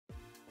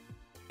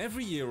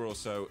Every year or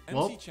so,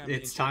 Well,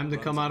 it's time to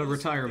come out of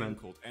retirement.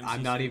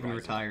 I'm not even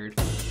retired.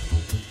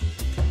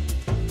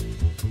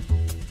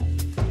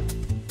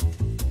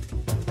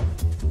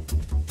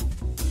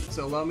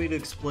 So allow me to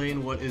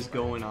explain what is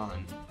going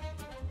on.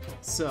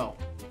 So,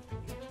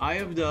 I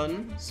have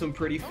done some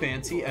pretty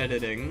fancy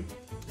editing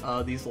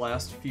these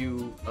last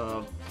few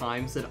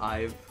times that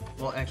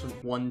well, actually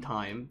one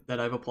time that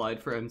I've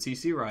applied for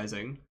MCC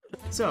Rising.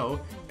 So,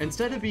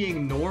 instead of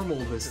being normal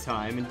this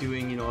time and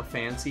doing, you know, a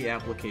fancy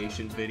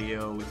application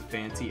video with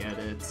fancy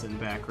edits and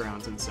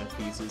backgrounds and set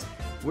pieces,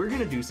 we're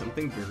gonna do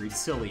something very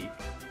silly.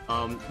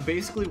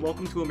 Basically,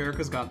 welcome to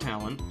America's Got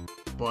Talent,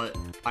 but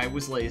I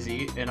was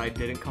lazy and I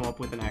didn't come up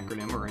with an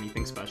acronym or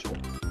anything special.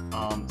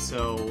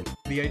 So,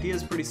 the idea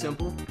is pretty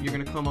simple. You're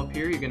gonna come up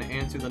here, you're gonna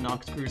answer the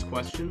Nox Crew's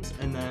questions,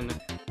 and then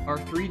our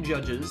 3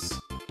 judges,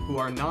 who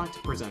are not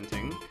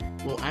presenting,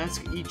 will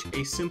ask each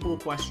a simple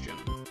question.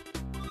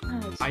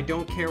 I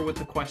don't care what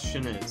the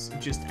question is,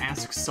 just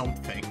ask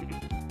something.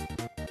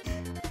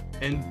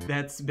 And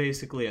that's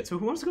basically it. So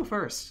who wants to go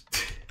first?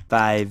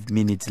 5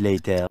 minutes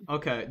later.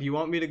 Okay, do you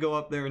want me to go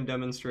up there and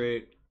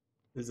demonstrate?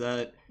 Is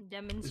that...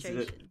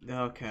 Demonstration.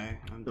 Okay,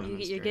 I'm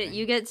demonstrating.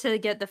 You get to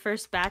get the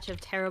first batch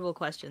of terrible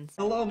questions.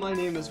 Hello, my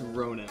name is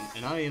Ronan,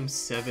 and I am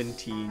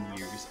 17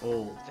 years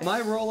old. My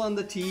role on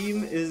the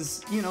team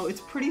is, you know,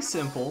 it's pretty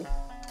simple.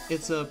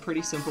 It's a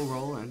pretty simple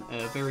role and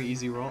a very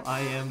easy role. I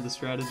am the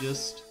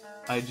strategist.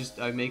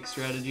 I make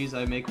strategies,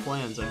 I make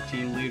plans, I'm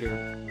team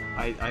leader.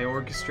 I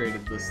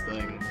orchestrated this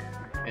thing,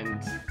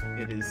 and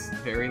it is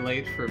very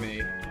late for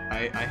me.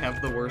 I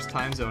have the worst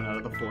time zone out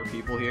of the 4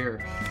 people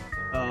here.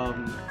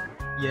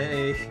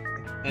 Yay.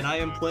 And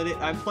I'm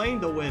playing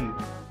to win.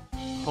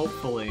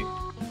 Hopefully.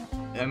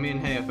 I mean,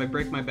 hey, if I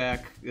break my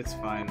back, it's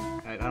fine.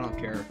 I don't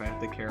care if I have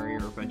to carry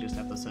or if I just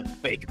have to sit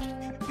fake.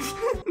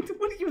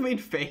 What do you mean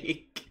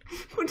fake?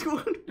 What do you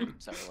want?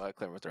 Sorry, I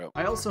clear my throat.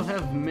 I also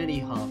have many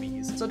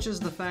hobbies, such as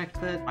the fact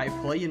that I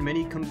play in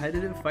many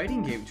competitive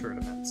fighting game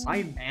tournaments.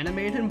 I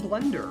animate in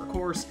Blender. Of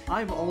course,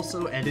 I'm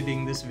also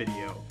editing this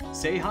video.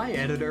 Say hi,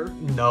 editor.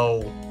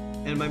 No.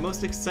 And my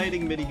most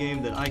exciting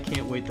minigame that I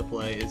can't wait to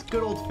play is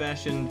good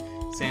old-fashioned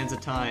Sands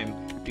of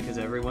Time, because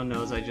everyone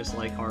knows I just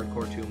like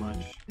hardcore too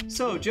much.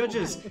 So,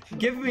 judges,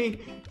 give me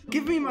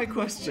my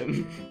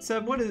question.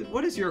 Seb, what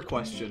is your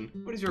question?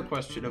 What is your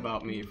question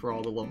about me for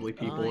all the lovely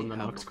people in the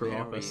Nox Crew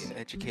office? Very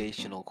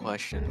educational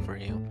question for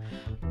you.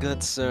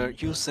 Good sir,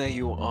 you say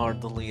you are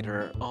the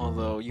leader,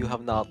 although you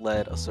have not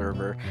led a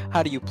server.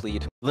 How do you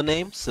plead? The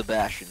name?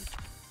 Sebastian.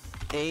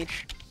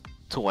 Age?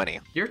 20.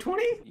 You're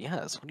 20?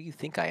 Yes, what do you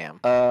think I am?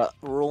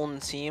 Role in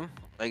the team?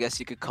 I guess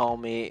you could call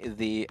me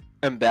the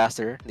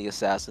ambassador, the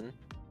assassin.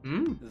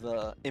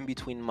 The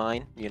in-between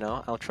mind, you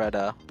know, I'll try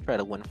to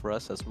win for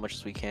us as much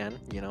as we can,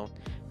 you know,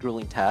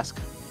 grueling task.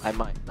 I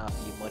might not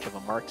be much of a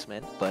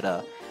marksman, but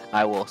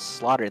I will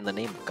slaughter in the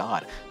name of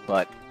God.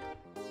 But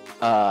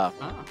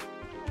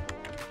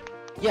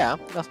yeah,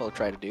 that's what I'll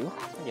try to do.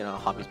 You know,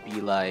 hobbies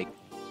be like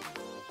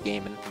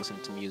gaming,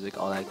 listening to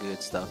music, all that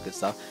good stuff,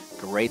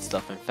 great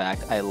stuff. In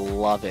fact, I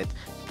love it.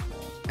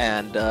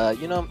 And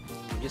you know,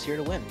 I'm just here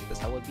to win. That's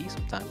how it be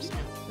sometimes.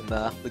 And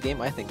the game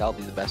I think I'll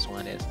be the best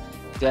one is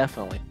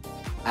definitely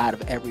out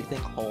of everything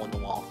hole in the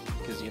wall,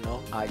 because you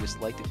know I just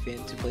like to fit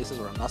into places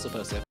where I'm not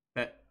supposed to.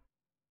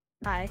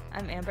 Hi,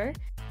 I'm Amber.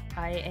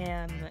 I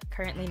am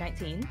currently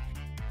 19,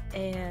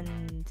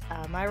 and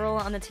my role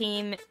on the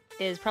team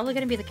is probably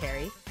going to be the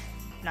carry.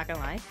 Not gonna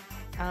lie.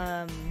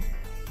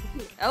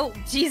 Oh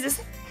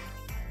Jesus!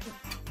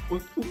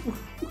 Where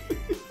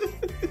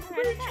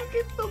did you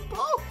get the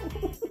ball?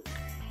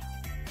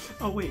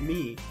 Oh wait,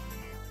 me.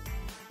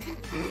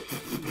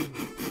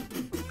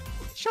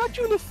 Shot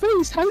you in the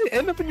face. How did it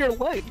end up in your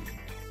leg?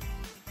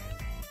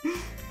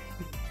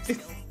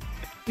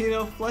 You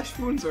know, flesh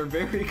wounds are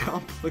very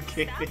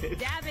complicated. Stop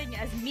dabbing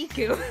as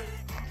Miku.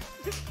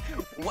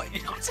 What?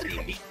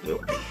 Hatsune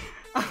Miku?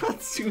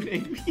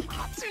 Hatsune Miku.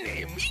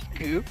 Hatsune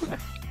Miku?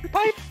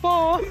 Fight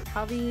for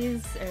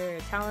Hobbies or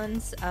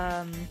talents?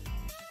 I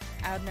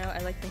don't know. I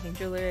like making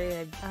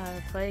jewelry.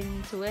 I'm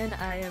playing to win.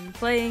 I am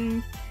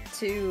playing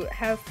to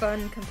have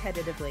fun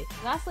competitively.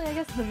 Lastly, I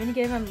guess the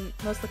minigame I'm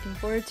most looking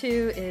forward to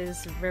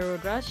is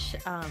Railroad Rush.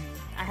 I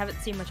haven't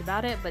seen much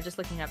about it, but just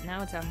looking up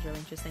now, it sounds really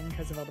interesting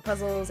because of all the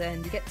puzzles,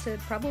 and you get to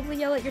probably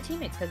yell at your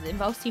teammates because it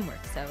involves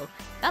teamwork, so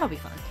that'll be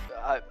fun.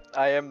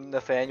 I am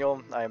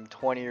Nathaniel. I am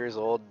 20 years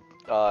old.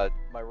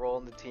 My role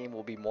in the team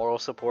will be moral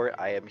support.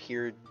 I am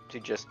here to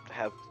just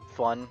have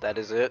fun. That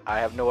is it. I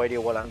have no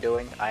idea what I'm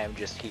doing. I am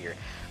just here.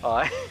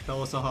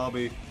 Tell us a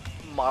hobby.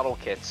 Model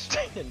kits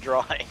and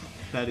drawing.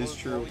 That is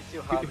true. Only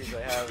 2 hobbies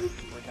I have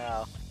for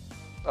now.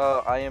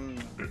 I am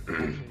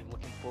actually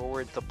looking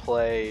forward to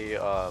play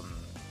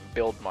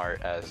Build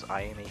Mart, as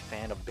I am a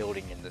fan of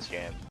building in this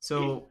game.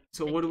 So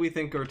what do we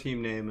think our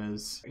team name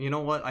is? You know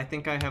what? I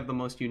think I have the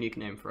most unique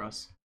name for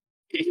us.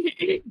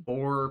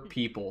 4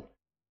 people.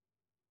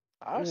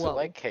 I also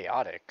like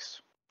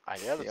Chaotix. I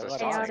guess it's a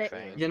Sonic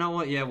thing. You know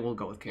what? Yeah, we'll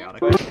go with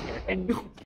Chaotic.